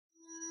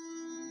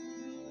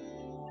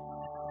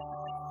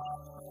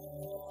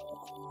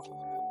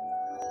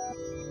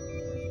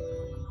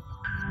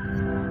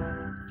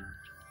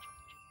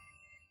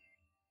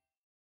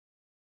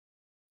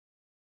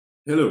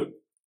Hello,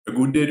 a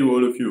good day to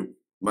all of you.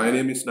 My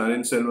name is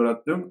Naren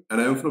Selvaratnam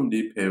and I am from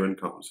Deep Haven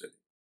Council.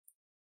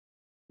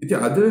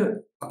 ඉතින් අද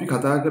අපි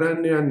කතා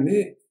කරන්න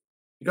යන්නේ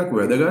ටිකක්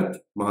වැදගත්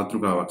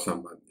මාතෘකාවක්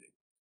සම්බන්ධයෙන්.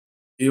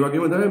 ඒ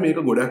වගේම තමයි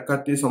මේක ගොඩක්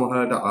කට්ටිය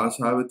සමහරවිට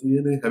ආශාව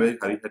තියෙන හැබැයි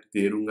හරියට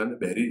තේරුම් ගන්න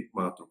බැරි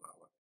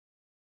මාතෘකාවක්.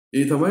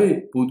 ඒ තමයි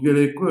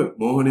පුද්ගලයෙක්ව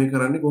මෝහනය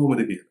කරන්නේ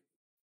කොහොමද කියලා.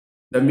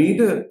 දැන්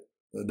මීට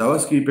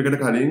දවස් කීපයකට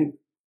කලින්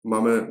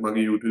මම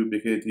මගේ YouTube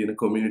එකේ තියෙන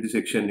community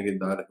section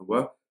එකෙන් දාලා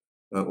කිව්වා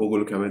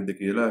ඕගොල්ලෝ කැමතිද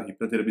කියලා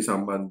හිප්නොതെරපි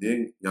සම්බන්ධයෙන්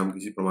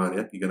යම්කිසි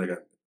ප්‍රමාණයක් ඉගෙන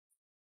ගන්න.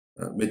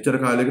 මෙච්චර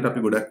කාලයකට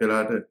අපි ගොඩක්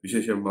වෙලාට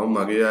විශේෂයෙන් මම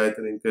මගේ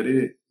ආයතනයෙන්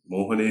කරේ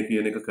මෝහනය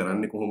කියන එක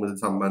කරන්නේ කොහොමද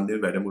සම්බන්ධයෙන්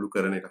වැඩමුළු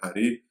කරන එක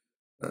හරි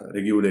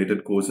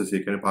regulated courses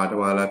ඒ කියන්නේ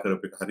පාඨමාලා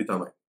කරපු එක හරි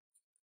තමයි.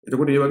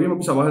 එතකොට ඒ වගේම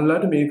අපි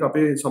සමහරලාට මේක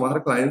අපේ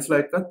සමහර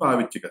clientsලා එක්කත්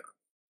පාවිච්චි කරා.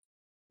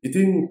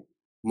 ඉතින්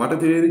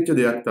මට තේරිච්ච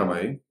දෙයක්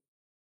තමයි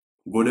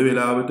ගොඩ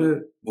වෙලාවට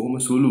බොහොම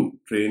සුළු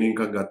ට්‍රේනින්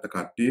එකක් ගත්ත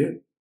කට්ටිය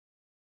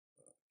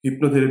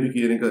හිප්නොതെරපි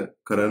කියන එක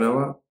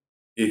කරනවා.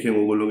 ඒකෙන්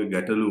ඕගොල්ලෝගේ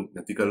ගැටලු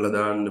නැති කරලා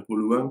දාන්න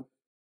පුළුවන්.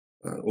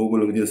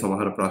 ඕගොල්ලෝගේ තියෙන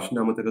සමහර ප්‍රශ්න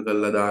අමතක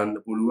කරලා දාන්න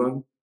පුළුවන්.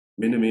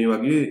 මෙන්න මේ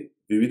වගේ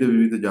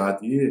විවිධ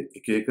જાතියේ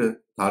එක එක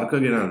තර්ක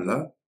ගෙනල්ලා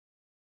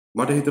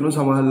මට හිතෙනවා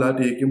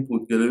සමහරලාට ඒකෙන්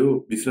පුද්ගලයෝ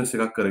බිස්නස්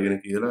එකක් කරගෙන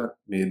කියලා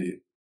මේ දේ.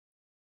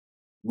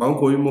 මම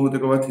කොයි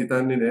මොහොතකවත්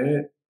හිතන්නේ නැහැ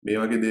මේ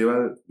වගේ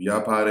දේවල්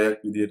ව්‍යාපාරයක්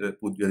විදියට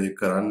පුද්ගලයෙක්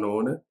කරන්න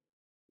ඕන.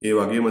 ඒ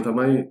වගේම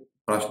තමයි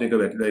ප්‍රශ්නයක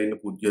වැටිලා ඉන්න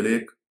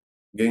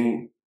පුද්ගලයෙක්ගෙන්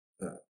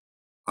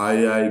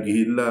ආයෙ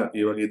ගිහිල්ලා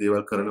ඒ වගේ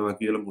දේවල් කරනවා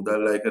කියලා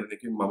මුදල් අය කරන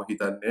එකෙන් මම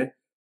හිතන්නේ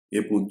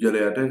ඒ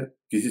පුද්ගලයාට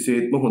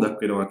කිසිසේත්ම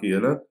හොදක් වෙනවා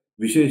කියලා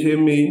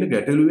විශේෂයෙන් මේ ඉන්න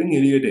ගැටලුවෙන්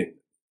එළියට එන්න.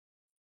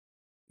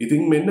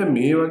 ඉතින් මෙන්න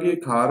මේ වගේ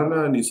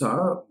කාරණා නිසා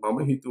මම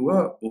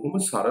හිතුවා බොහොම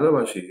සරල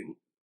වශයෙන්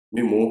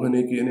මේ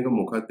මෝහනය කියන එක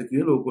මොකක්ද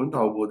කියලා ඕගොල්ලන්ට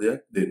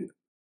අවබෝධයක් දෙන්න.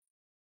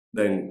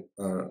 දැන්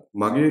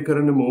මගේ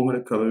කරන මෝහන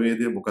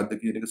ක්‍රමවේදය මොකක්ද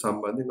කියන එක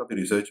සම්බන්ධයෙන් අපි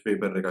රිසර්ච්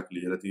පේපර් එකක්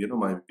ලියලා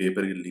තියෙනවා. මම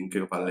පේපර් එකේ ලින්ක්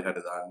එක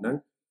පල්ලෙහාට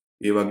දාන්නම්.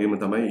 ඒ වගේම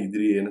තමයි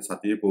ඉදිරියේ එන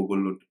සතියේ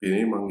ඕගොල්ලොන්ට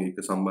පෙනේ මම ඒක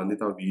සම්බන්ධයෙන්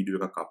තව වීඩියෝ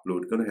එකක්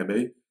අප්ලෝඩ් කරනවා.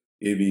 හැබැයි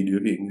ඒ වීඩියෝ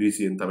එක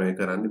ඉංග්‍රීසියෙන් තමයි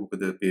කරන්නේ.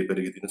 මොකද පේපර්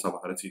එකේ තියෙන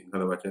සමහර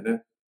සිංහල වචන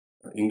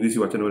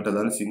ඉංග්‍රීසි වචන වලට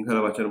අදාළ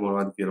සිංහල වචන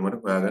මොනවද කියලා මට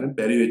හොයාගන්න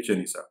බැරි වෙච්ච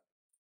නිසා.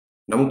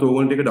 නමුත්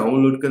ඕගොල්ලන්ට ඒක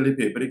ඩවුන්ලෝඩ් කරලා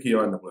පේපර් එක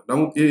කියවන්න පුළුවන්.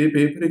 නමුත් මේ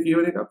පේපර් එක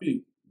කියවන එක අපි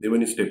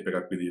දෙවෙනි ස්ටෙප්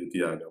එකක් විදිහට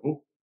තියාගමු.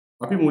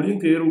 අපි මුලින්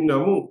තේරුම්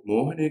ගමු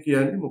මෝහනය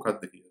කියන්නේ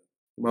මොකක්ද කියලා.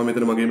 මම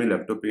මෙතන මගේ මේ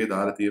ලැප්ටොප් එකේ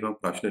දාලා තියෙනවා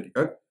ප්‍රශ්න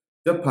ටිකක්.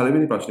 දැන්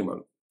පළවෙනි ප්‍රශ්නේ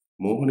බලමු.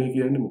 මෝහනය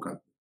කියන්නේ මොකක්ද?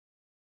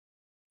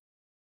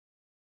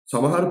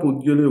 සමහර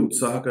පුද්ගලයෝ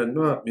උත්සාහ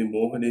කරනවා මේ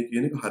මෝහනය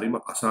කියන එක හරිම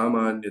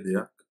අසාමාන්‍ය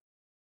දෙයක්.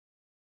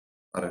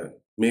 අර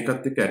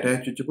මේකත් එක්ක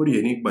ඇටැච් වෙච්ච පොඩි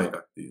එනිග්මා එකක්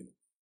තියෙනවා.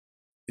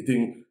 ඉතින්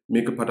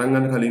මේක පටන්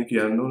ගන්න කලින්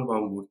කියන්න ඕන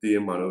මම වෘත්තීය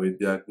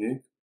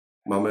මනෝවිද්‍යාඥයෙක්.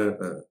 මම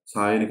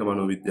සායනික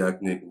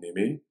මනෝවිද්‍යාඥයෙක්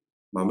නෙමෙයි.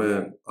 මම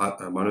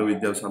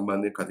මනෝවිද්‍යාව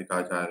සම්බන්ධයෙන්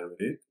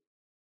කතිකාචාර්යවරයෙක්.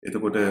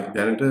 එතකොට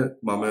දැනට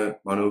මම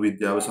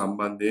මනෝවිද්‍යාව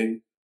සම්බන්ධයෙන්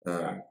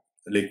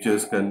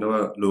ලෙක්චර්ස්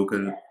කරනවා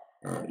ලෝකල්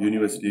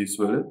යුනිවර්සිටිස්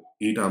වල.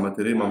 ඊට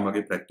අමතරව මම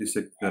මගේ ප්‍රැක්ටිස්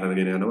එක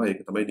කරගෙන යනවා. ඒක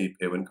තමයි ඩීප්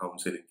හෙවන්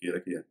කවුන්සලින්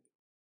කියලා කියන්නේ.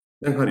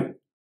 දැන් හරි.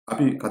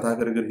 අපි කතා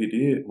කර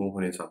හිටියේ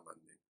මෝහනය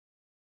සම්බන්ධයෙන්.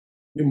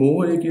 මේ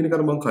මෝහනය කියන එක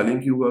මම කලින්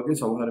කිව්වා වගේ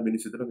සමහර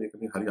මිනිස්සු හිතන මේක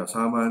මේ හරි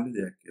අසාමාන්‍ය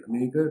දෙයක් කියලා.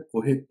 මේක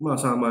කොහෙත්ම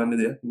අසාමාන්‍ය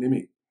දෙයක්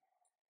නෙමෙයි.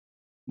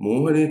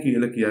 මෝහනය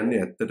කියලා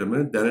කියන්නේ ඇත්තටම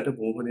දැනට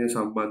මෝහනය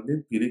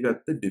සම්බන්ධයෙන්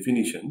පිළිගත්ත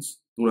ඩෙෆිනිෂන්ස්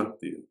තුනක්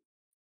තියෙනවා.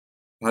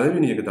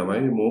 පළවෙනි එක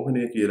තමයි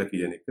මෝහනය කියලා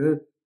කියන එක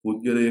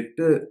පුද්ගලයෙක්ට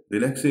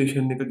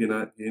රිලැක්සේෂන් එක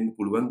ගෙනන්න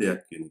පුළුවන් දෙයක්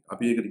කියන එක.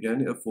 අපි ඒකට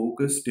කියන්නේ a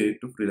focused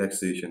state of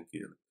relaxation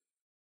කියලා.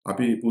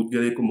 අපි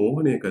පුද්ගලයෙක්ව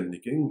මෝහනය කරන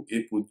එකෙන්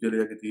ඒ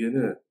පුද්ගලයාගේ තියෙන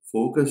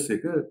ෆෝකස්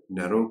එක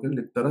නැරෝ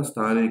කරලා එක්තරා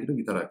ස්ථානයකට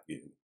විතරක්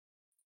කියනවා.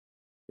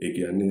 ඒ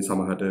කියන්නේ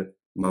සමහරට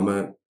මම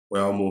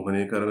ඔයාව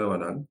මෝහනය කරනවා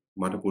නම්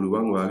මට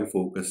පුළුවන් ඔයාගේ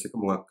ෆෝකස් එක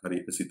මොකක්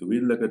හරි එක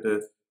සිතුවිල්ලකට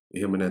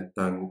එහෙම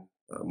නැත්නම්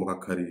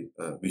මොකක් හරි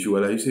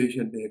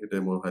විෂුවලයිසේෂන් එකකට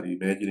මොකක් හරි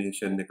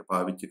ඉමේජිනේෂන් එක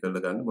පාවිච්චි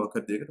කරලා ගන්න මොකක්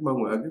හරි දෙයකට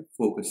මම ඔයාගේ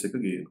ෆෝකස් එක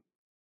ගේනවා.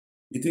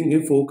 ඉතින්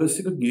මේ ෆෝකස්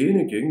එක ගේන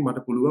එකෙන්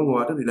මට පුළුවන්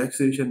ඔයාට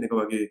රිලැක්සේෂන් එක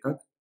වගේ එකක්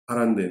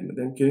අරන් දෙන්න.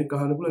 දැන් කෙනෙක්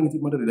අහන්න පුළුවන්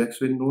ඉතින් මට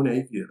රිලැක්ස් වෙන්න ඕනේ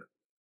ඇයි කියලා.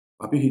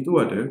 අපි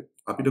හිතුවට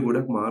අපිට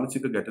ගොඩක්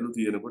මානසික ගැටලු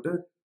තියෙනකොට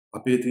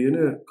අපේ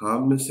තියෙන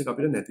කාම්නස් එක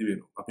අපිට නැති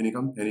වෙනවා. අපි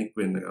නිකන් පැනික්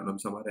වෙන්න ගන්නවා. අපි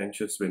සමහර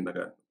ඇන්ක්ෂස් වෙන්න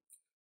ගන්නවා.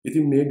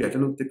 ඉතින් මේ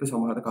ගැටලුත් එක්ක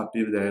සමහර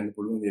කට්ටියට දැනෙන්න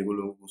පුළුවන්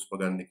මේගොල්ලෝ හුස්ම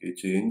ගන්න එකේ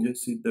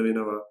චේන්ජස් සිද්ධ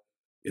වෙනවා.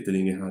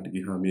 එතනින් එහාට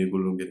ගියාම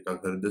මේගොල්ලෝගේ නිකන්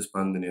හෘද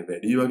ස්පන්දනය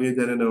වැඩි වගේ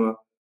දැනෙනවා.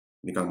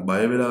 නිකන්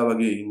බය වෙලා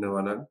වගේ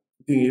ඉන්නවා නම්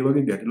ඉතින් ඒ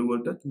වගේ ගැටලු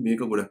වලට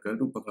මේක ගොඩක්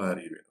කරට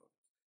උපකාරී වෙනවා.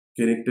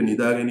 කෙනෙක්ට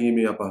නිදා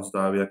ගැනීමේ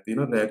අපහසුතාවයක්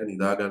තියෙනවා. රැයට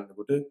නිදා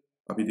ගන්නකොට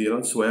අපි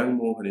තියෙනවා ස්වයං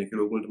මෝහනය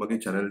කියලා. ඔයගොල්ලන්ට මගේ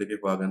channel එකේ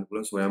හොයාගන්න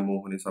පුළුවන් ස්වයං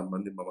මෝහනය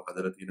සම්බන්ධයෙන් මම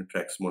හදලා තියෙන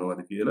tracks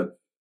මොනවද කියලා.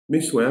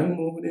 මේ ස්වයං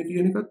මෝහනය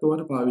කියන එකත්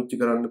ඔයාලට පාවිච්චි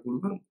කරන්න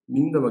පුළුවන්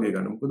නිින්ද වගේ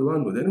ගන්න. මොකද ඔයා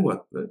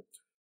නොදැනුවත්ව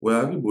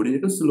ඔයාගේ බොඩි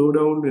එක slow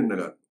down වෙන්න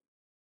ගන්නවා.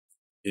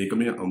 ඒක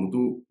මේ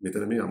අමුතු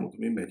මෙතන මේ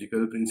අමුතු මේ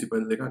magical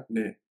principle එකක්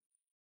නෑ.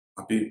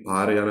 අපි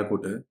පාරේ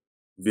යනකොට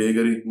වේග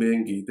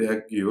රිද්මයෙන්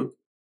ගීතයක් ගියොත්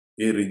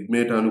ඒ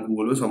රිද්මයට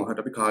අනුකූලව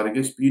සමහරට අපි කාර්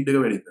එකේ ස්පීඩ් එක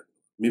වැඩි කරනවා.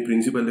 මේ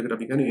ප්‍රින්සිපල් එකට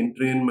අපි කියන්නේ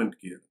එන්ට්‍රේන්මන්ට්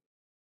කියලා.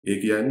 ඒ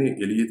කියන්නේ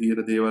එළියේ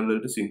තියෙන දේවල්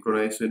වලට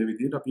සින්ක්‍රොනයිස් වෙන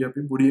විදිහට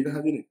අපි පොඩි එක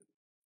හදින එක.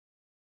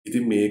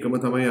 ඉතින් මේකම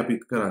තමයි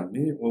අපිත්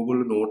කරන්නේ.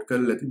 ඕගොල්ලෝ නෝට්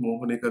කරලා ඇති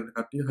මෝහනය කරන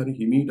කට්ටිය හරි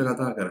හිමීට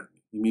කතා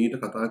කරන්නේ. හිමීට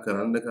කතා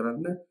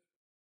කරන්න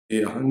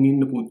ඒ අහන්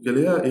ඉන්න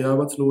පුද්ගලයා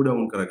එයාවත් ස්ලෝ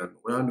ඩවුන් කරගන්න.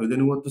 ඔයා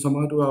නොදැනුවත්ව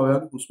සමහරව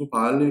ඔයාගේ හුස්ම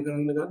පාලනය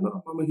කරන්න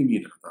ගන්නවා මම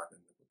හිමීට කතා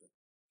කරනකොට.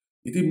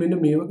 ඉතින් මෙන්න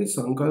මේ වගේ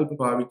සංකල්ප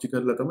පාවිච්චි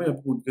කරලා තමයි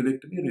අපි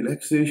පුද්ගලෙක්ට මේ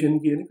රිලැක්සේෂන්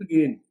කියන එක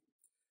ගේන්නේ.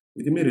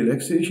 ඉතින් මේ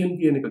රිලැක්සේෂන්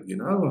කියන එක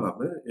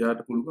ගෙනාවහම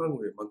එයාට පුළුවන්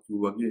ඔය මං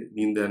කිව්වා වගේ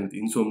නිින්ද යන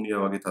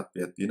ඉන්සොම්නියා වගේ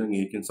තත්ත්වයක් තියෙනවා.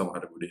 ඒකෙන්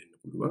සමහරෙකුට එන්න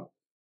පුළුවන්.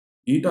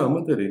 ඊට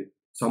අමතරේ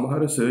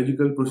සමහර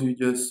සර්ජිකල්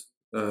ප්‍රොසීජර්ස්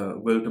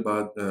වලට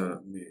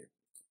මේ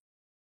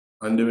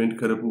අන්ඩර්වෙන්ට්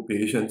කරපු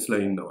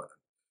පේෂන්ට්ස්ලා ඉන්නවා.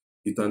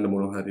 හිතන්න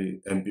මොනවා හරි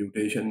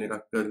ඇම්පියුටේෂන්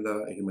එකක් කරලා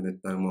එහෙම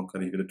නැත්නම් මොකක්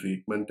හරි ඒකට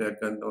ට්‍රීට්මන්ට්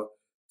එකක් ගන්නවා.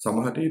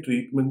 සමහරට ඒ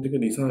ට්‍රීට්මන්ට් එක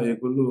නිසා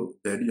ඒගොල්ලෝ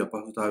දැඩි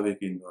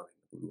අපහසුතාවයක ඉන්නවා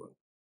වෙන්න පුළුවන්.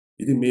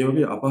 ඉතින් මේ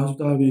වගේ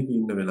අපහසුතාවයක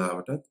ඉන්න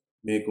වෙලාවටත්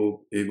මේක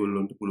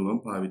ඒගොල්ලොන්ට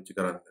පුළුවන් පාවිච්චි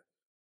කරන්න.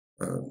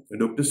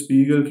 ඩොක්ටර්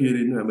ස්පීගල්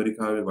කියලා ඉන්න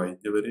ඇමරිකාවේ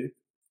වෛද්‍යවරයෙක්.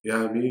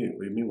 එයා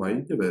මේ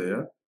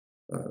වෛද්‍යවරයා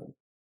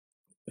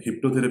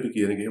හිප්නොතෙරපි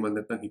කියන එක එහෙම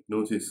නැත්නම්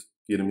හිප්නෝසිස්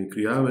කියන මේ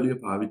ක්‍රියාවලිය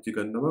පාවිච්චි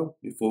කරනවා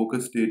මේ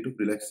ෆෝකස් ස්ටේට් ඔෆ්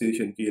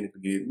රිලැක්සේෂන් කියන එක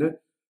ගේන්න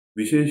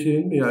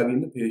විශේෂයෙන්ම එයාගේ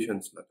ඉන්න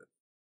පේෂන්ට්ස්ලට.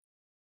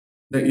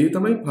 දැන් ඒ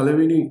තමයි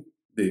පළවෙනි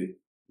දේ.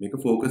 මේක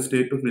ෆෝකස්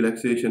ස්ටේට් ඔෆ්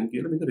රිලැක්සේෂන්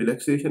කියලා මේක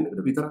රිලැක්සේෂන්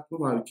එකට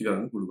විතරක්ම පාවිච්චි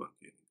කරන්න පුළුවන්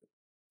කියන එක.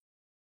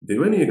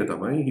 දෙවෙනි එක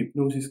තමයි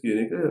හිප්නෝසිස්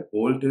කියන එක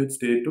altered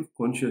state of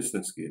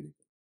consciousness කියන එක.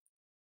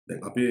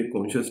 දැන් අපේ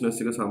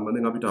කොන්ෂස්නස් එක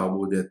සම්බන්ධයෙන් අපිට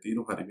අවබෝධයක්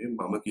තියෙනවා. හරි මේ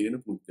මම කියන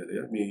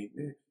පුද්ගලයා මේ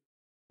ඉන්නේ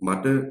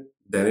මට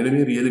දැනෙන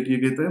මේ රියැලිටි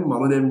එකේ තමයි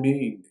මම දැන් මේ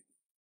ඉන්නේ.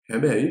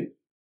 හැබැයි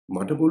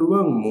මට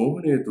පුළුවන්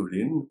මෝහනය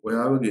තුලින්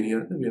ඔයාව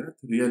ගෙනියන්න වෙනත්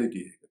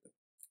රියැලිටි එකකට.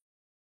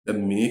 දැන්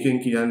මේකෙන්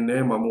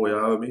කියන්නේ මම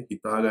ඔයාව මේ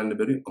හිතා ගන්න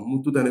බැරි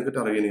අමුතු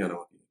තැනකට අරගෙන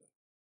යනවා කියලා.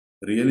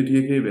 රියැලිටි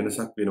එකේ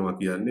වෙනසක් වෙනවා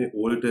කියන්නේ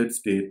altered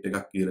state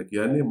එකක් කියලා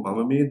කියන්නේ මම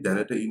මේ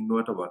දැනට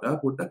ඉන්නවට වඩා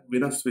පොඩ්ඩක්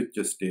වෙනස්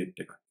වෙච්ච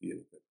state එකක් කියන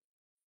එක.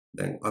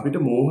 දැන්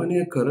අපිට මෝහනය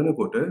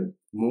කරනකොට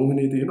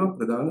මෝහනයේ තියෙන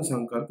ප්‍රධාන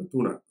සංකල්ප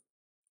තුනක්.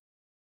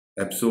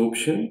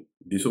 absorption,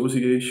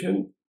 dissociation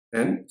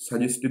and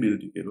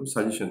suggestibility කියලා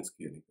suggestions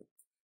කියන එක.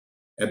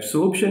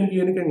 absorption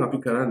කියන එකෙන් අපි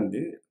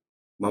කරන්නේ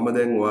මම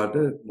දැන් ඔයාට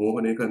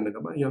මෝහනය කරන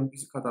ගමන්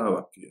යම්කිසි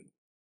කතාවක් කියනවා.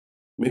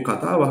 මේ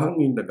කතාව අහන්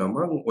ඉන්න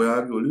ගමන්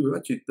ඔයාගේ ඔළුවේ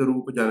ඔයා චිත්ත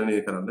රූප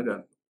ජනනය කරන්න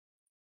ගන්නවා.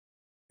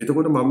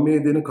 එතකොට මම මේ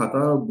දෙන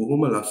කතාව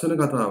බොහොම ලස්සන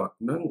කතාවක්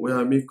නම්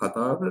ඔයා මේ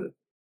කතාව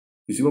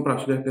කිසිම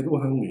ප්‍රශ්නයක් නැතුව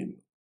අහන්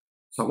ඉන්නවා.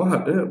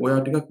 සමහරට ඔයා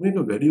ටිකක් මේක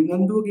වැඩි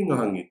උනන්දුවකින්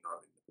අහන්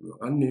ඉන්නවා වෙන්න පුළුවන්.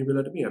 අන්න ඒ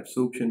වෙලාවට මේ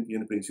absorption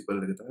කියන principle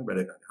එක තමයි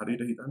වැඩ ගන්න.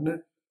 හරියට හිතන්න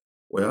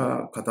ඔයා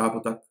කතා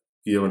පොතක්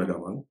කියවන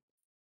ගමන්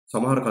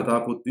සමහර කතා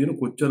පොත් තියෙන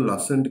කොච්චර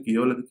ලස්සනට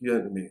කියවලද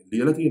කියන්නේ මේ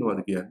ලියලා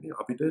තියෙනවද කියන්නේ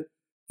අපිට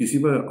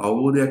කිසිම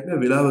අවබෝධයක්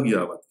නැහැ වෙලාව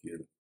ගියාවත්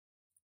කියලා.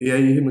 ඒ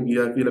අය එහෙම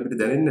ගියා කියලා අපිට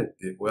දැනෙන්නේ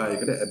නැත්තේ ඔයා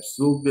ඒකට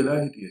absorb වෙලා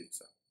හිටිය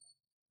නිසා.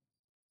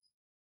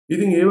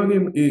 ඉතින් ඒ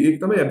වගේ ඒක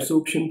තමයි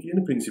absorption කියන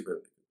principle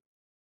එක.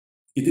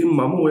 ඉතින්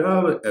මම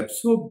ඔයාව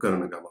absorb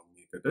කරන ගමන්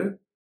මේකට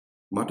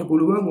මට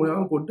පුළුවන්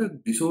ඔයාව පොඩ්ඩක්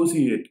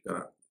dissociate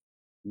කරන්න.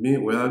 මේ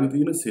ඔයාගේ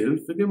තියෙන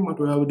self එකෙන්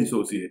මට ඔයාව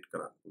dissociate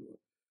කරන්න පුළුවන්.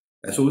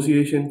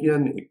 association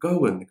කියන්නේ එකව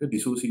ගන්න එක,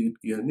 dissociate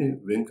කියන්නේ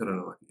වෙන්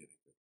කරනවා කියන එක.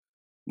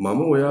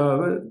 මම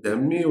ඔයාව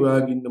දැන් මේ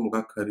ඔයාගේ ඉන්න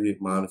මොකක් හරි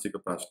මානසික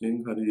ප්‍රශ්නෙන්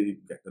හරි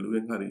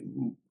ගැටලුවෙන් හරි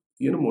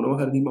තියෙන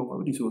මොනවා හරි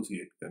මම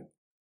dissociate කරනවා.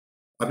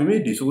 අපි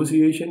මේ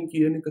dissociation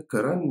කියන එක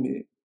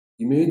කරන්නේ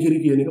imagery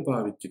කියන එක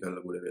පාවිච්චි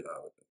කරලා ගොඩ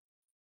වෙලාවට.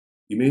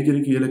 ඉමේජරි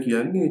කියලා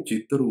කියන්නේ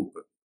චිත්ත රූප.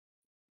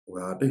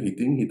 ඔයාට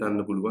හිතින්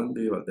හිතන්න පුළුවන්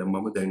දේවල්. දැන්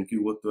මම දැන්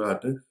කිව්වොත්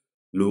ඔයාට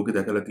ලෝකේ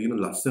දැකලා තියෙන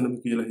ලස්සනම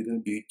කියලා හිතන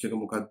බීච් එක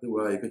මොකද්ද?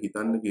 ඔයා ඒක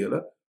හිතන්න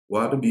කියලා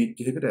ඔයාට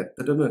බීච් එකකට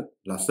ඇත්තටම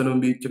ලස්සනම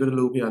බීච් එකට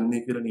ලෝකේ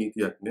යන්නේ කියලා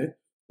නීතියක් නෑ.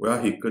 ඔයා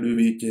හික්කඩුවේ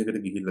බීච්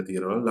එකකට ගිහිල්ලා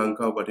තියෙනවා.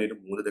 ලංකාව වටේට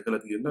මූණ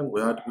දැකලා තියෙනවා.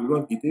 ඔයාට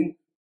පුළුවන් හිතින්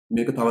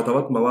මේක තව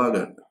තවත් මවා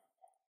ගන්න.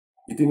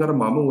 ඉතින් අර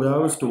මම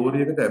ඔයාව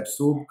ස්ටෝරි එකට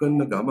ඇබ්සෝබ්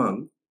කරන ගමන්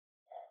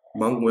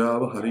මං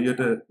ඔයාව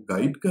හරියට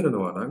ගයිඩ්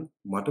කරනවා නම්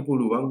මට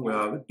පුළුවන්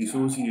ඔයාව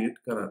ඩිසෝසියේට්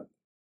කරන්න.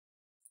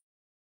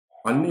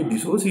 අන්නේ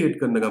ඩිසෝසියේට්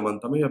කරන ගමන්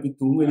තමයි අපි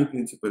තුන්වෙනි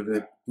ප්‍රින්සිපල්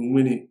එක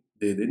තුන්වෙනි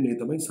දේ දෙන්නේ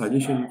තමයි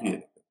සජෙෂන් කියන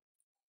එක.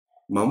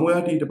 මම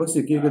ඔයාට ඊට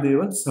පස්සේ එක එක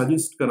දේවල්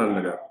සජෙස්ට් කරන්න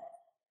ගන්නවා.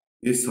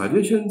 ඒ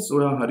සජෙෂන්ස්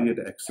ඔයා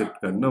හරියට ඇක්සෙප්ට්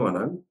කරනවා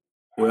නම්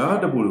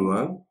ඔයාට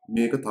පුළුවන්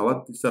මේක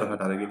තවත්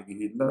ඉස්සරහට අරගෙන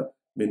ගිහිල්ලා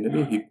මෙන්න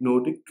මේ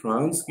හිප්නොටික්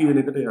ට්‍රාන්ස් කියන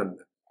එකට යන්න.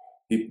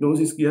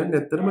 හිප්නෝසිස් කියන්නේ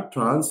ඇත්තටම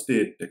ට්‍රාන්ස්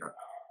ස්ටේට් එකක්.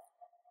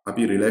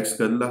 අපි රිලැක්ස්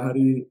කරලා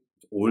හරි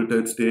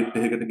ඕල්ටර්ඩ් ස්ටේට්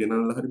එකකට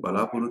ගෙනල්ලා හරි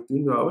බලාපොරොත්තු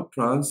වෙනවා ආව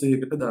ට්‍රාන්ස්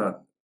එකකට දාන්න.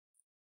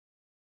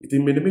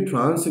 ඉතින් මෙන්න මේ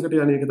ට්‍රාන්ස් එකට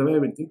යන එක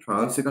තමයි මෙතන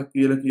ට්‍රාන්ස් එකක්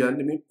කියලා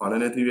කියන්නේ මේ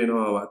පණ නැති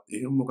වෙනවවත්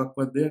එහෙම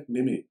මොකක්වත් දෙයක්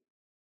නෙමෙයි.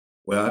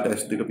 ඔයාට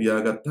S2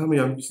 පියාගත්තාම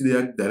යම් කිසි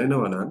දෙයක්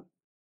දැනෙනවා නම්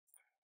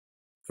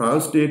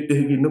ට්‍රාන්ස් ස්ටේට්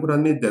එකක ඉන්නකොට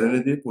අන්නේ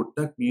දැනෙන දේ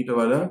පොඩ්ඩක් ඊට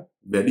වඩා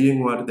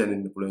වැඩියෙන් ඔයාට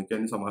දැනෙන්න පුළුවන්. ඒ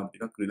කියන්නේ සමහර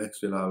ටිකක්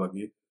රිලැක්ස් වෙලා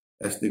වගේ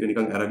S2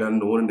 නිකන්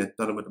අරගන්න ඕන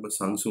නැත්තරමටම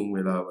සංසුන්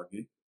වෙලා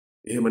වගේ.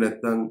 එහෙම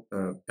නැත්නම්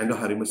ඇඟ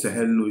හරිම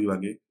සැහැල්ලුයි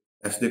වගේ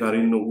S2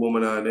 අරින්න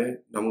උවමනා නැහැ.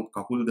 නමුත්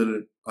කකුල් දෙක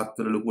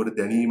අත්තර ලොකුවට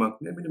දැනීමක්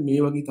නැහැ. මෙන්න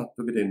මේ වගේ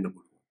තත්ත්වයකට එන්න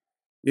පුළුවන්.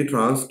 ඒ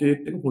ට්‍රාන්ස්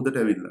ස්ටේට් එක හොඳට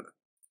ඇවිල්ලා.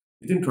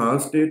 ඉතින්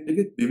ට්‍රාන්ස් ස්ටේට්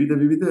එකෙත් විවිධ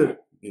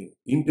මේ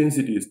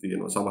ඉන්ටෙන්සිටිස්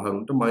තියෙනවා.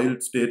 සමහරුන්ට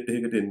මයිල්ඩ් ස්ටේට්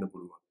එකකට එන්න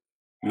පුළුවන්.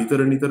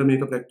 නිතර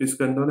මේක ප්‍රැක්ටිස්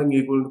කරනවා නම්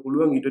ඒගොල්ලන්ට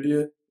පුළුවන් ඊට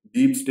වඩා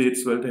ඩීප්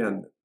ස්ටේට්ස් වලට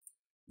යන්න.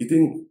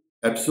 ඉතින්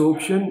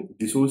ඇබ්සෝර්ප්ෂන්,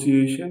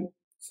 ඩිසෝසියේෂන්,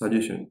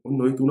 සජෙෂන්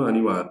ඔන්න ඔය තුන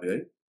අනිවාර්යයි.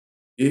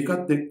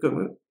 ඒකත් එක්කම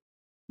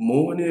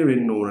මෝහනය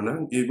වෙන්න ඕන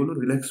නම් ඒගොල්ලෝ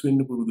රිලැක්ස්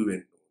වෙන්න පුරුදු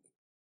වෙන්න ඕනේ.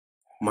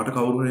 මට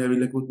කවුරු හරි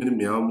ඇවිල්ලා කිව්වොත් මෙන්න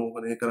මෙයාව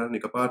මෝහනය කරන්න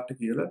එකපාරට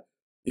කියලා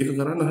ඒක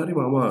කරන්න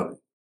හරිම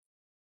අමාරුයි.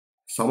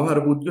 සමහර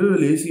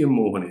පුද්ගලයෝ ලේසියෙන්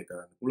මෝහනය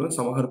කරන්න පුළුවන්.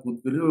 සමහර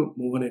පුද්ගලයෝ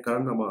මෝහනය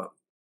කරන්න අමාරුයි.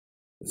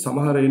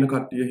 සමහර එන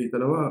කට්ටිය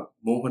හිතනවා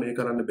මෝහනය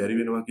කරන්න බැරි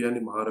වෙනවා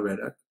කියන්නේ මාර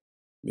වැඩක්.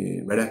 මේ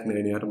වැඩක්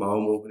නෑ නේ යාට මාව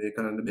මෝහනය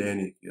කරන්න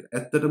බෑනේ කියලා.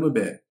 ඇත්තටම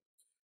බෑ.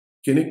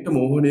 කෙනෙක්ට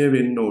මෝහනය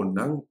වෙන්න ඕන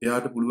නම්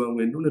එයාට පුළුවන්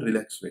වෙන්න ඕන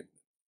රිලැක්ස් වෙන්න.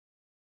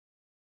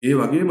 ඒ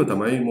වගේම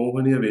තමයි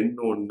මෝහනය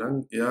වෙන්න ඕන නම්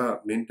එයා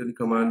මෙන්ටලි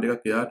කමාන්ඩ්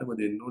එකක් එයාටම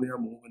දෙන්න ඕනේ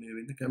එයා මෝහනය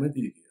වෙන්න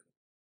කැමතියි කියලා.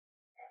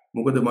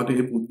 මොකද මට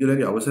මේ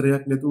පුද්ගලයාගේ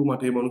අවසරයක් නැතුව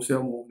මට මේ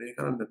මනුස්සයාව මෝහනය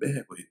කරන්න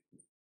බෑ කොහෙත්.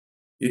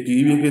 ඒ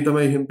ටීවී එකේ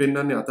තමයි එහෙම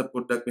පෙන්වන්නේ අත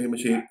පොඩ්ඩක් මෙහෙම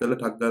ෂේක් කරලා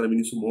ටක් ගාලා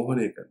මිනිස්සු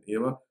මෝහනය කරන.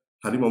 ඒවා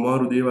හරිම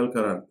අමාරු දේවල්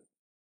කරන්න.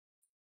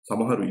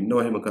 සමහරු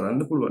ඉන්නවා එහෙම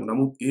කරන්න පුළුවන්.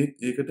 නමුත්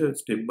ඒකට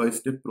ස්ටෙප් බයි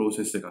ස්ටෙප්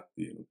ප්‍රොසෙස් එකක්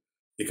තියෙනවා.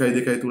 1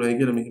 2 3යි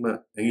කියලා මෙහෙම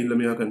ඇඟිල්ල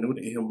මේවා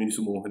කරනකොට එහෙම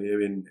මිනිස්සු මෝහනය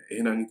වෙන්නේ නැහැ.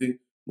 එහෙනම් ඉතින්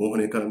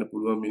මෝහනය කරන්න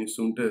පුළුවන්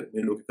මිනිස්සුන්ට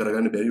මේ ලෝකේ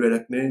කරගන්න බැරි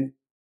වැඩක් නැහැනේ.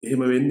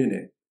 එහෙම වෙන්නේ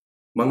නැහැ.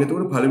 මම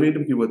එතකොට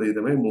පළවෙනිටම කිව්ව දේ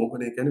තමයි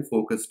මෝහනය කියන්නේ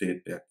ෆෝකස්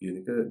ස්ටේට් එකක් කියන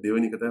එක.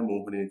 දෙවෙනි එක තමයි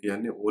මෝහනය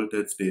කියන්නේ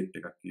ඕල්ටර්ඩ් ස්ටේට්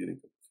එකක් කියන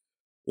එක.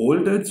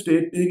 ඕල්ටර්ඩ්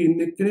ස්ටේට් එකේ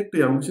ඉන්න එක්කෙනෙක්ට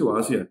යම්කිසි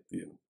වාසියක්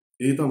තියෙනවා.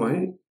 ඒ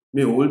තමයි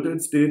මේ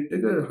ඕල්ටර්ඩ් ස්ටේට්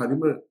එක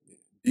හරිම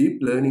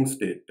ඩීප් ලර්නින්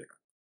ස්ටේට් එකක්.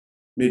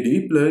 මේ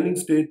ඩීප් ලර්නින්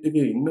ස්ටේට්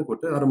එකේ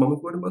ඉන්නකොට අර මම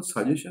කිව්වට මම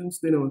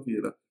සජෙෂන්ස් දෙනවා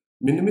කියලා.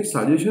 මෙන්න මේ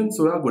සජෙෂන්ස්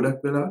ඔයා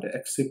ගොඩක් වෙලාවට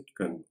ඇක්සෙප්ට්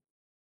කරනවා.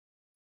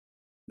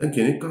 දැන්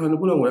කෙනෙක් අහන්න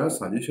පුළුවන් ඔයා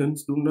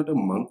සජෙෂන්ස් දුන්නට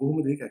මම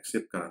කොහොමද ඒක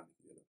ඇක්සෙප්ට් කරන්නේ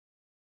කියලා.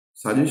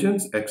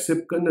 සජෙෂන්ස්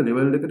ඇක්සෙප්ට් කරන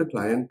ලෙවල් එකට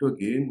ක්ලයන්ට්ව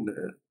ගේන්න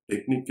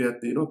ටෙක්නික් එකක්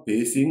තියෙනවා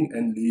පේසින්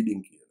ඇන්ඩ්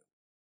ලීඩින් කියලා.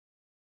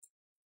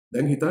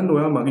 දැන් හිතන්න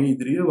ඔයා මගේ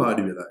ඉදිරියේ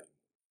වාඩි වෙලා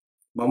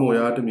ඉන්නවා. මම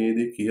ඔයාට මේ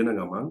දේ කියන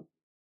ගමන්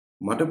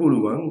මට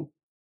පුළුවන්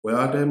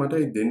ඔයාටයි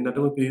මටයි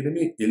දෙන්නටම පේන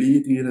මේ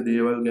එළියේ තියෙන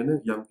දේවල් ගැන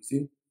යම්කිසි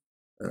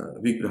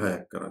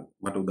විග්‍රහයක් කරන්න.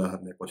 මට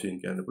උදාහරණයක්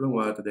වශයෙන් කියන්න පුළුවන්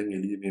ඔයාට දැන්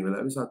එළියේ මේ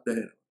වෙලාවේ සද්ද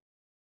ඇහෙනවා.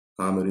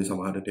 කාමරේ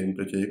සමහර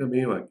ටෙම්පරේචර් එක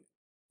මේ වගේ.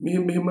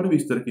 මෙහෙම මට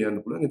විස්තර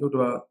කියන්න පුළුවන්. එතකොට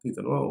ඔයා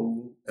හිතනවා ඔව්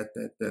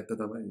ඇත්ත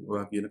තමයි.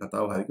 ඔයා කියන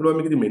කතාව හරි කියලා.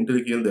 මේක ඉතින්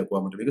මෙන්ටලි කියලා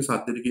දැක්වුවා මට මේක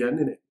සද්දෙට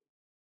කියන්නේ නැහැ.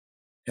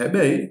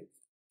 හැබැයි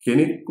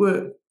කෙනෙක්ව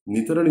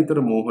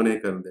නිතර මෝහනය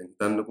කරන දැන්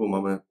හිතන්නකෝ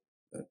මම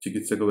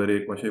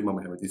චිකිත්සකවරයෙක් වශයෙන් මම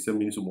හැමතිස්සෙම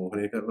මිනිස්සු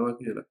මෝහනය කරනවා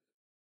කියලා.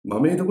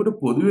 මම එතකොට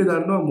පොදුවේ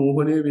දන්නවා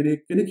මෝහනය වෙන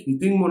එක්කෙනෙක්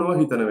හිතින් මොනවා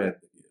හිතනවද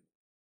කියලා.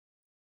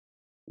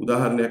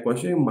 උදාහරණයක්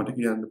වශයෙන් මට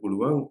කියන්න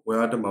පුළුවන්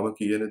ඔයාට මම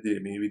කියන දේ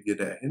මේ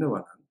විදිහට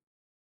ඇහෙනවා නම්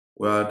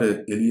ඔයාට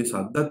එළිය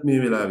සද්දත් මේ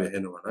වෙලාවේ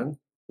ඇහෙනවා නම්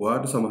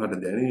ඔයාට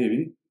සමහරට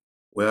දැනේවි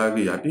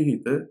ඔයාගේ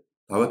යටිහිත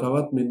තව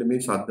තවත් මෙන්න මේ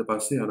ශබ්ද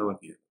පස්සේ යනවා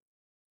කියලා.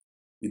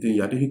 ඉතින්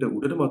යටිහිත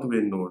උඩට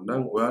මතුවෙන්න ඕන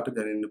නම් ඔයාට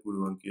දැනෙන්න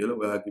පුළුවන් කියලා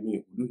ඔයාගේ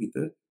මේ උඩුහිත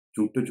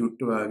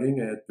චුට්ට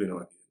ඔයාගෙන් ඈත්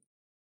වෙනවා කියලා.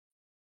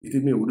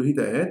 ඉතින් මේ උඩුහිත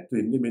ඈත්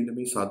වෙන්නේ මෙන්න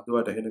මේ ශබ්ද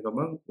වලට ඇහෙන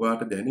ගමන්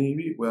ඔයාට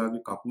දැනේවි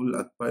ඔයාගේ කකුල්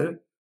අත්පය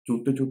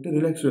චුට්ට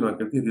රිලැක්ස් වෙනවා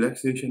කියලා. ඉතින්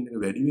රිලැක්සේෂන් එක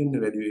වැඩි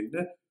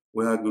වෙන්න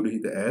ඔයාගේ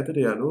උඩුහිත ඈතට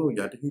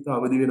යනවා යටිහිත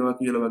අවදි වෙනවා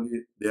කියලා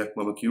වගේ දෙයක්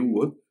මම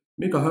කිව්වොත්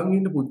මේක අහන්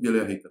ඉන්න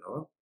පුද්ගලයා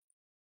හිතනවා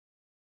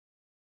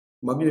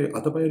මගේ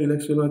අතපය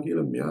රිලැක්ස් වෙනවා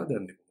කියලා මෙයා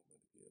දන්නේ කොහොමද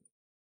කියලා.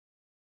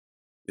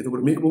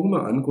 එතකොට මේක බොහොම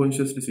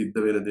අන්කොන්ෂස්ලි සිද්ධ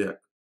වෙන දෙයක්.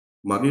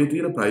 මගේ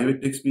තියෙන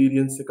ප්‍රයිවට්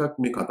එක්ස්පීරියන්ස්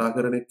එකක් මේ කතා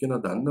කරන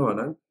එක්කෙනා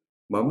දන්නවනම්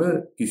මම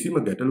කිසිම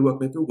ගැටලුවක්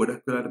නැතුව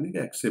ගොඩක් වෙලාට මේක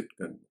ඇක්සෙප්ට්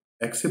කරනවා.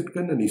 ඇක්සෙප්ට්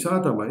කරන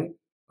නිසා තමයි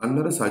අන්න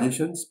අර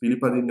සජෙෂන්ස්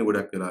පිළිපදින්න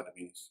ගොඩක් වෙලාට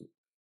මිනිස්සු.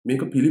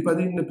 මේක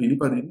පිළිපදින්න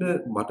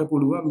මට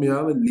පුළුවන්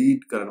මෙයාව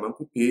ලීඩ් කරන්න.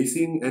 මම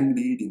පේසින් ඇන්ඩ්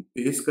ලීඩින්.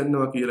 පේස්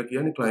කරනවා කියලා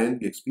කියන්නේ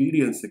ක්ලයන්ට්ගේ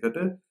එක්ස්පීරියන්ස් එකට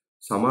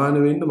සමාන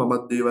වෙන්න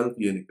මමත් දේවල්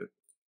කියන එක.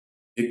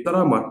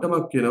 එක්තරා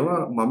මට්ටමක් එනවා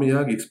මම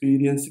එයාගේ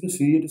එක්ස්පීරියන්ස් එක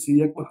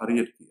 100%ක්ම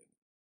හරියට කියනවා.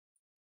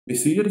 මේ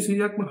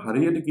 100%ක්ම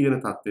හරියට කියන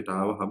තත්ත්වයට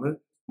ආවහම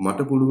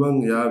මට පුළුවන්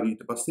එයාව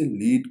ඊට පස්සේ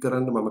ලීඩ්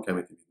කරන්න මම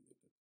කැමති විදිහට.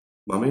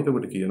 මම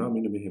එතකොට කියනවා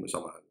මෙන්න මෙහෙම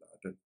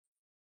සමහරලාට.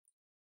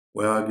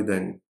 ඔයාගේ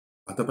දැන්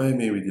අතපය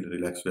මේ විදිහට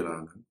රිලැක්ස් වෙලා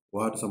නම්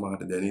ඔයාට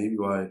සමහරට දැනේවි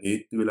ඔයා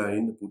හේතු වෙලා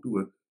ඉන්න පුටුව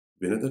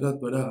වෙනතටත්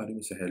වඩා හරිම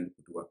සැහැල්ලු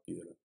පුටුවක්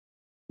කියලා.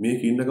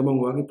 මේක ඉන්න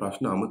ගමන් ඔයාගේ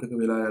ප්‍රශ්න අමතක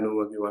වෙලා යනවා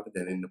වගේ ඔයාට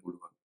දැනෙන්න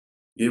පුළුවන්.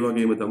 ඒ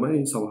වගේම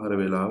තමයි සමහර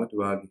වෙලාවට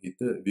ඔයාගේ හිත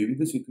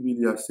විවිධ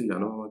සිතුවිලි ඇස්සේ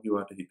යනවා වගේ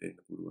ඔයාට හිතෙන්න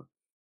පුළුවන්.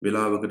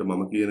 වෙලාවකට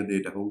මම කියන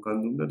දේට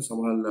අහුම්කන් දුන්නට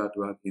සමහරලාට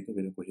ඔයාගේ හිත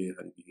වෙන කොහේ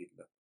හරි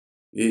ගිහිල්ලා.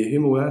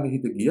 එහෙම ඔයාගේ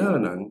හිත ගියා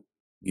නම්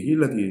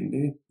ගිහිල්ලා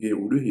තියෙන්නේ ඒ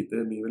උඩු හිත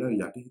මේ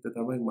වෙලාවේ යටි හිත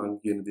තමයි මං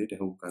කියන දේට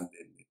අහුම්කන්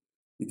දෙන්නේ.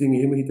 ඉතින්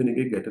එහෙම හිතන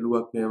එකේ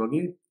ගැටලුවක් නෑ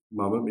වගේ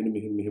මම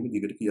මෙහෙම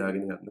දිගට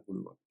කියාගෙන යන්න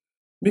පුළුවන්.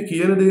 මේ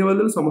කියන දේවල්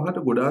වල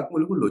සමහරට ගොඩාක්ම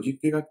ලොකු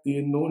ලොජික් එකක්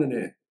තියෙන්න ඕනේ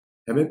නෑ.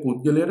 හැබැයි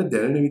පුද්ගලයාට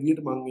දැනෙන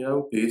විදිහට මං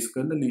එයාව පේස්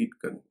කරලා ලීඩ්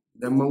කරනවා.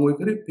 දැන් මං ඔය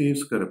කරේ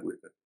පේස් කරපු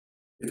එක.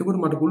 එතකොට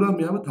මට පුළුවන්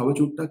මෙයාව තව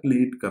චුට්ටක්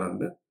ලීඩ්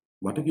කරන්න.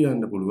 මට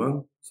කියන්න පුළුවන්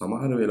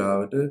සමහර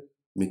වෙලාවට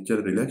මෙච්චර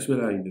රිලැක්ස්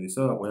වෙලා ඉන්න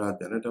නිසා ඔයා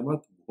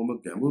දැනටමත් බොහොම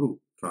ගැඹුරු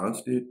ට්‍රාන්ස්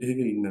ස්ටේට් එකක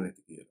ඉන්න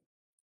නැති කියලා.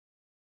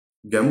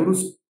 ගැඹුරු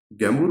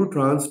ගැඹුරු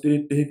ට්‍රාන්ස්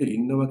ස්ටේට් එකක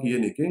ඉන්නවා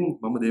කියන එකෙන්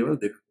මම දේවල්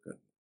දෙකක් කරනවා.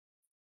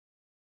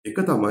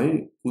 එක තමයි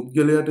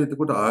පුද්ගලයාට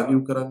එතකොට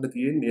ආගිව් කරන්න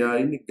තියෙන්නේ එයා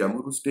ඉන්නේ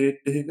ගැඹුරු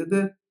ස්ටේට් එකකද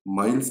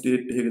මයිල්ඩ්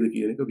ස්ටේට් එකකද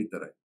කියන එක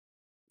විතරයි.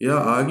 එයා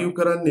ආගිව්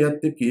කරන්නේ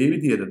එයත් එක්ක ඒ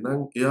විදිහට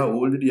නම් එයා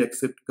ඕල්රෙඩි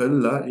ඇක්සෙප්ට්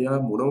කළා එයා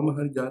මොනවම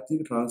හරි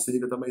જાතියක ට්‍රාන්ස්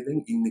එකක තමයි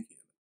දැන් ඉන්නේ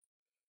කියලා.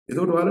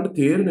 එතකොට ඔයාලට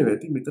තේරෙනවා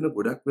ඇති මෙතන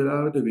ගොඩක්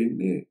වෙලාවට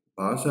වෙන්නේ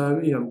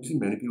භාෂාවේ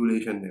යම්කිසි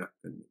මැනිපියුලේෂන් එකක්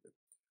කරන එක.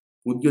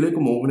 පුද්ගලයෙක්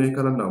මෝහනය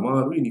කරන්න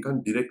අමාරුයි නිකන්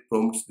ඩිරෙක්ට්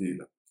ප්‍රොම්ප්ට්ස්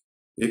දීලා.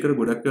 ඒකට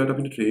ගොඩක් වෙලාවට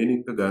අපිට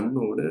ට්‍රේනින් එක ගන්න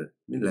ඕන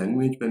මේ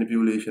ලැන්ග්වේජ්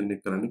මැනිපියුලේෂන්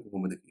එක කරන්නේ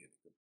කොහොමද කියන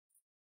එක.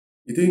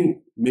 ඉතින්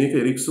මේක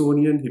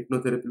එරික්සෝනියන්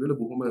හිප්නොതെරපි වල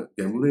බොහොම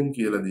ගැඹුරෙන්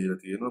කියලා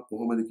දීලා තියෙනවා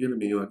කොහොමද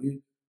කියලා මේ වගේ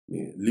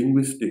මේ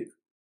ලින්ග්විස්ටික්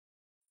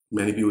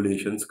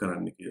මැනිපියුලේෂන්ස්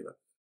කරන්න කියලා.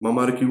 මම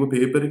අර කිව්ව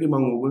පේපර් එකේ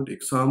මම ඕගොල්ලන්ට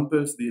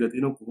එක්සාම්පල්ස් දීලා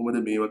තියෙනවා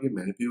කොහොමද මේ වගේ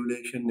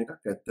මැනිපියුලේෂන් එකක්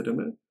ඇත්තටම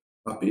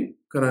අපි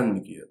කරන්න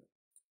කියලා.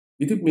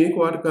 ඉතින් මේක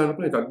ඔයාලට කරන්න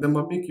පුළුවන් එකක්. දැන්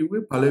මම මේ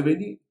කිව්වේ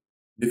පළවෙනි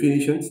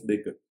ඩෙෆිනිෂන්ස්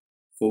දෙක.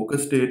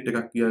 ෆෝකස් ස්ටේට්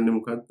එකක් කියන්නේ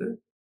මොකද්ද?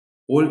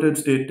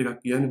 ඕල්ටර්ඩ් ස්ටේට්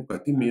එකක් කියන්නේ මොකක්ද?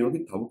 ඉතින් මේ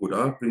වගේ තව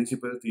ගොඩාක්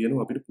ප්‍රින්සිපල්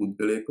තියෙනවා අපිට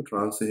පුද්ගලයෙක්ව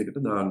ට්‍රාන්ස්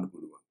එකකට දාන්න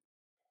පුළුවන්.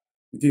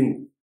 ඉතින්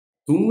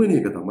තුන්වෙනි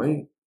එක තමයි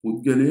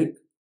පුද්ගලයෙක්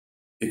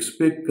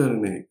එක්ස්පෙක්ට්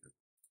කරන එක.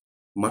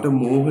 මට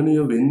මෝහනය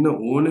වෙන්න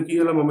ඕන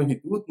කියලා මම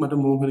හිතුවොත් මට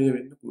මෝහනය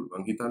වෙන්න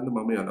පුළුවන්. හිතන්න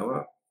මම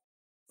යනවා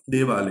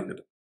දේවාලයකට.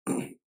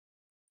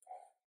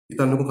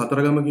 හිතන්නකො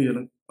කතරගම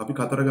කියලා. අපි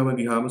කතරගම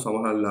ගියාම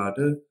සමහරලාට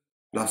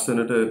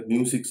ලස්සනට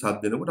මියුසික්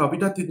සද්දෙනකොට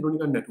අපිටත් හිතෙනවා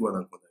නිකන් නැටුවා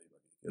නම් හොඳයි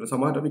වගේ. කියලා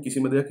සමහරට අපි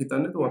කිසිම දෙයක්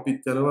හිතන්නේ නැතුව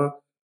අපිත් යනවා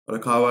අර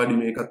කාවාඩි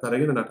මේකත්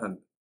අරගෙන නටන්න.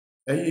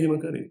 ඇයි එහෙම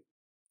කරේ?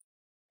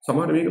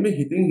 සමහර මේක මේ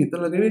හිතින්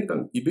හිතලා නෙවෙයි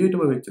නිකන්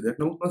ඉබේටම වෙච්ච දෙයක්.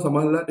 නමුත් මම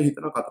සමහරලාට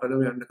හිතනවා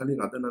කතරගම යන්න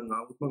කලින් අද නම්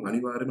ආවොත් මම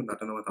අනිවාර්යයෙන්ම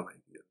නටනවා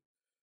තමයි කියලා.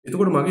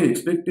 එතකොට මගේ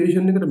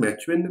එක්ස්පෙක්ටේෂන් එකට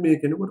මැච් වෙන්න මේ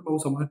කෙනෙකුට මම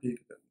සමහරට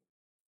ඒක කරනවා.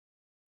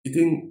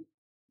 ඉතින්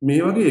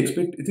මේ වගේ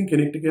ඉතින්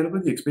කෙනෙක්ට කියන්න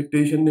පුළුවන්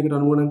එක්ස්පෙක්ටේෂන් එකට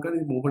අනුව නම්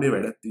කරන්නේ මෝහනේ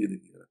වැඩක් තියෙද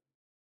කියලා.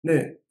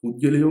 නෑ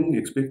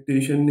පුද්ගලයන්ගේ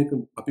එක්ස්පෙක්ටේෂන් එක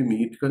අපි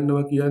මීට්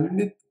කරනවා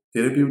කියන්නේ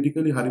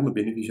තෙරපියුටිකලි හරිම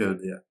බෙනිෆිෂල්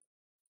දෙයක්.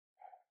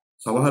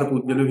 සමහර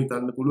පුද්ගලයෝ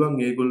හිතන්න පුළුවන්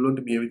ඒගොල්ලොන්ට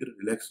මේ විදිහට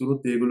රිලැක්ස්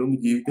වුණොත්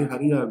ඒගොල්ලොන්ගේ ජීවිතේ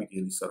හරියාවි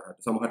කියලා ඉස්සරහට.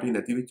 සමහරට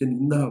නැති වෙච්ච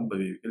නිින්ද හම්බ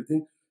වේවි කියලා.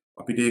 ඉතින්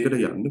අපිට ඒකට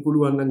යන්න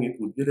පුළුවන් නම් ඒ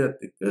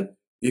පුද්ගලයාත් එක්ක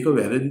ඒක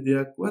වැරදි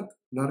දෙයක්වත්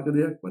නරක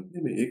දෙයක්වත්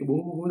නෙමෙයි. ඒක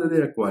බොහොම හොඳ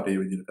දෙයක් වාට ඒ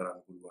විදිහට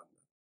කරන්න පුළුවන්.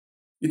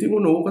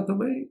 ඉතින් ඕක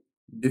තමයි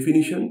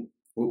ඩෙෆිනිෂන්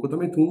ඕක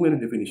තමයි තුන්වෙනි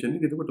ඩෙෆිනිෂන්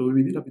එක. එතකොට ওই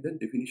විදිහට අපි දැන්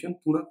ඩෙෆිනිෂන්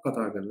තුනක්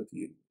කතා කරලා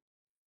තියෙනවා.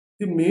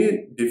 ඉතින් මේ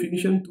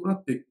ඩෙෆිනිෂන්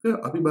තුනත් එක්ක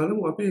අපි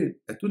බලමු අපේ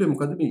ඇතුලේ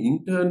මොකද මේ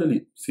ඉන්ටර්නලි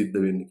සිද්ධ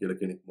වෙන්නේ කියලා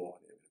කෙනෙක්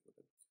මොහොනේ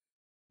වෙනකොට.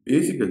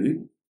 බේසිකලි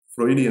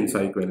ෆ්‍රොයිඩියන්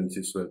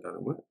සයිකෝඇනලිසිස් වලට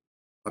අනුව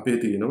අපේ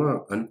තියෙනවා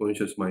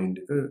අන්කොන්ෂස් මයින්ඩ්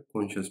එක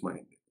කොන්ෂස්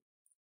මයින්ඩ් එක.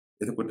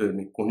 එතකොට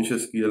මේ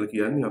කොන්ෂස් කියලා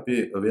කියන්නේ අපේ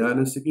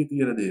අවයාර්නස් එකේ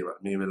තියෙන දේවල්.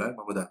 මේ වෙලාවේ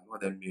මම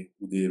දන්නවා දැන් මේ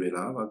උදේ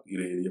වෙලාවක් ඉර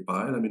එළිය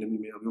පායලා මෙන්න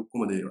මේ වගේ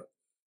ඔක්කොම දේවල්.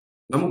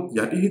 නමුත්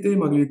යටිහිතේ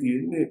මගේ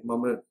තියෙන්නේ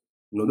මම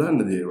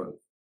නොදන්න දේවල්.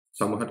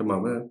 සමහරට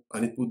මම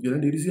අනිත්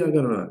පුද්ගලයන්ට ඉරිසියා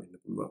කරනවා වෙන්න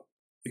පුළුවන්.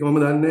 ඒක මම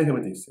දන්නේ නැහැ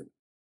හැමතිස්සෙම.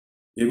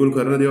 ඒගොල්ලෝ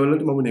කරන දේවල්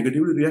වලට මම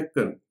නෙගටිව්ලි රියැක්ට්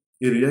කරනවා.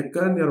 ඒ රියැක්ට්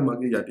කරන්නේ අර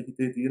මගේ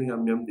යටිහිතේ තියෙන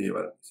යම්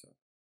දේවල් නිසා.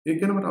 ඒක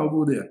ගැන මට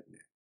අවබෝධයක්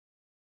නැහැ.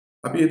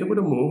 අපි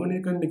එතකොට මෝහනය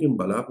කරන එකෙන්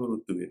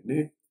බලාපොරොත්තු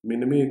වෙන්නේ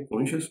මෙන්න මේ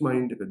කොන්ෂස්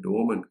මයින්ඩ් එක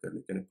ඩෝමන්ට් කරන.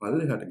 ඒ කියන්නේ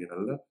පල්ලෙහාට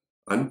ගෙනල්ලා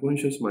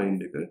අන්කොන්ෂස්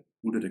මයින්ඩ් එක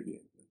උඩට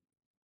ගේන්න.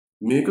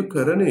 මේක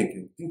කරන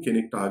එකෙන් ඉතින්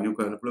කෙනෙක්ට ආගියු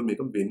කරන්න පුළුවන්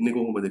මේක වෙන්නේ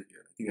කොහොමද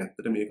කියලා. ඉතින්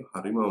ඇත්තට මේක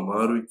හරිම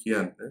අමාරුයි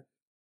කියන්න.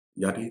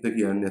 යටිහිත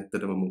කියන්නේ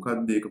ඇත්තටම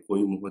මොකක්ද ඒක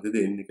කොයි මොහොතේද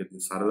එන්නේ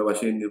කියලා. සරල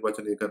වශයෙන්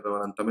නිර්වචනය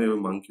කරනවා නම් තමයි ඔය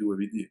මං කිව්ව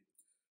විදිය.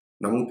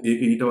 නමුත්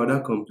ඒක ඊට වඩා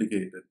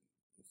කොම්ප්ලිකේටඩ්.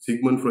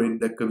 සිග්මන්ඩ් ෆ්‍රොයිඩ්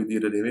දැක්ක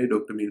විදියට නෙවෙයි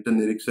ඩොක්ටර්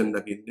මිල්ටන් එරික්සන්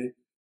දකින්නේ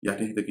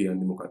යටිහිත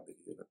කියන්නේ මොකක්ද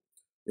කියලා.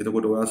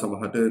 එතකොට ඔයා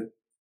සමහරට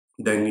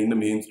දැන් ඉන්න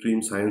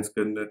මේන්ස්ට්‍රීම් සයන්ස්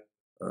කරන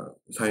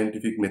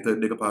සයන්ටිෆික්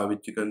මෙතඩ් එක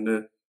පාවිච්චි කරන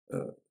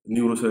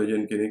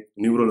නියුරෝසර්ජන් කෙනෙක්,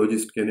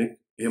 නියුරොලොජිස්ට් කෙනෙක්,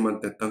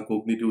 එහෙමත් නැත්නම්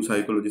කොග්නිටිව්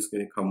සයිකොලොජිස්ට්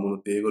කෙනෙක්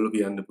හම්බුනොත් ඒගොල්ලෝ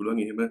කියන්න පුළුවන්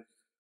එහෙම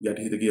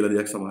යටිහිත කියලා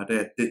දෙයක් සමහරට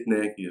ඇත්තෙත්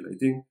නෑ කියලා.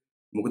 ඉතින්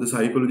මොකද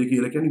සයිකොලොජි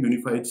කියලා කියන්නේ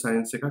යුනිෆයිඩ්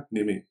සයන්ස් එකක්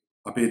නෙමෙයි.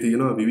 අපේ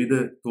තියෙනවා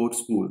විවිධ තෝට්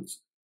ස්කූල්ස්.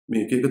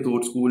 මේ එක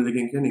තෝට් ස්කූල්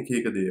එකකින් කියන්නේ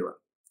එක දේවල්.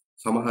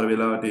 සමහර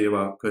වෙලාවට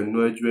ඒවා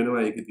කන්වර්ජ්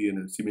වෙනවා ඒකේ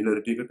තියෙන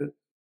සිමිලරිටි එකට.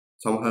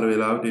 සමහර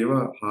වෙලාවට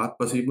ඒවා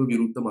හාත්පසින්ම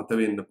විරුද්ධ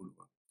මත වෙන්න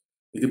පුළුවන්.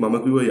 ඉතින් මම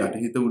කිව්වා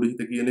යටිහිත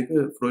උඩහිත කියන එක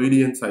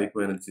ෆ්‍රොයිඩියන්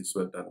සයිකෝඇනලිසිස්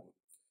වලට අනුව.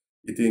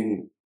 ඉතින්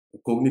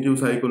කොග්නිටිව්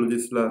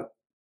සයිකොලොජිස්ට්ලා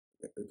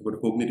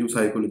එතකොට කොග්නිටිව්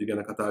සයිකොලොජි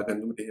ගැන කතා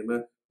කරනකොට එහෙම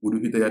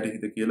උඩුහිත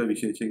යටිහිත කියලා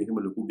විශේෂයෙන් එහෙම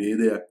ලොකු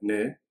ભેදයක්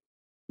නැහැ.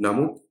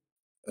 නමුත්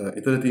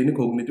එතන තියෙන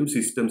කොග්නිටිව්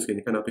සිස්ටම්ස්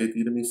කියන එක අපේ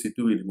තියෙන මේ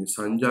සිතුවිලි මේ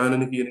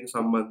සංජානන කියන එක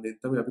සම්බන්ධයෙන්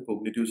තමයි අපි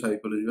කොග්නිටිව්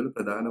සයිකොලොජි වල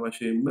ප්‍රධාන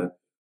වශයෙන්ම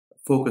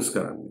ફોකස්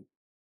කරන්නේ.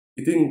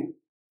 ඉතින්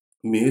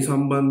මේ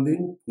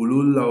සම්බන්ධයෙන්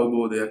පුළුල්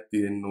අවබෝධයක්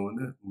තියෙන්න ඕන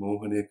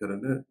මෝහනය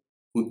කරන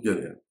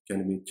පුද්ගලයා.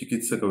 කියන්නේ මේ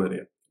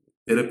චිකිත්සකවරයා,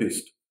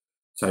 තෙරපිස්ට්,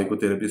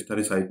 සයිකෝතෙරපිස්ට්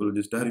හරි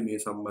සයිකොලොජිස්ට් හරි මේ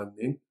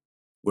සම්බන්ධයෙන්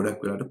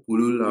ගොඩක් වෙලාවට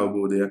පුළුල්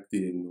අවබෝධයක්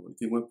තියෙන්න ඕන.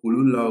 ඉතින් ඔය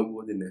පුළුල්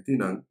අවබෝධය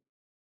නැතිනම්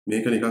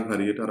මේක නිකන්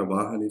හරියට අර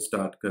වාහනේ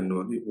ස්ටාර්ට්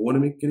කරනවා වගේ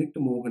ඕනම කෙනෙක්ට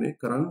මෝහනය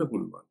කරන්න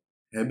පුළුවන්.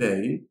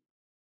 හැබැයි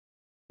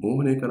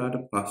මෝහනය කරාට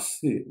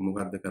පස්සේ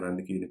මොකද්ද කරන්න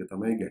කියන එක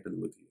තමයි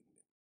ගැටලුව තියෙන්නේ.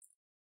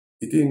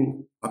 ඉතින්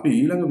අපි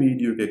ඊළඟ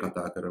වීඩියෝ එකේ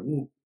කතා කරමු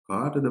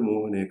කාටද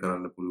මෝහනය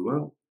කරන්න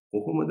පුළුවන්,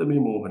 කොහොමද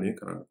මේ මෝහනය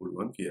කරන්න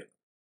පුළුවන් කියලා.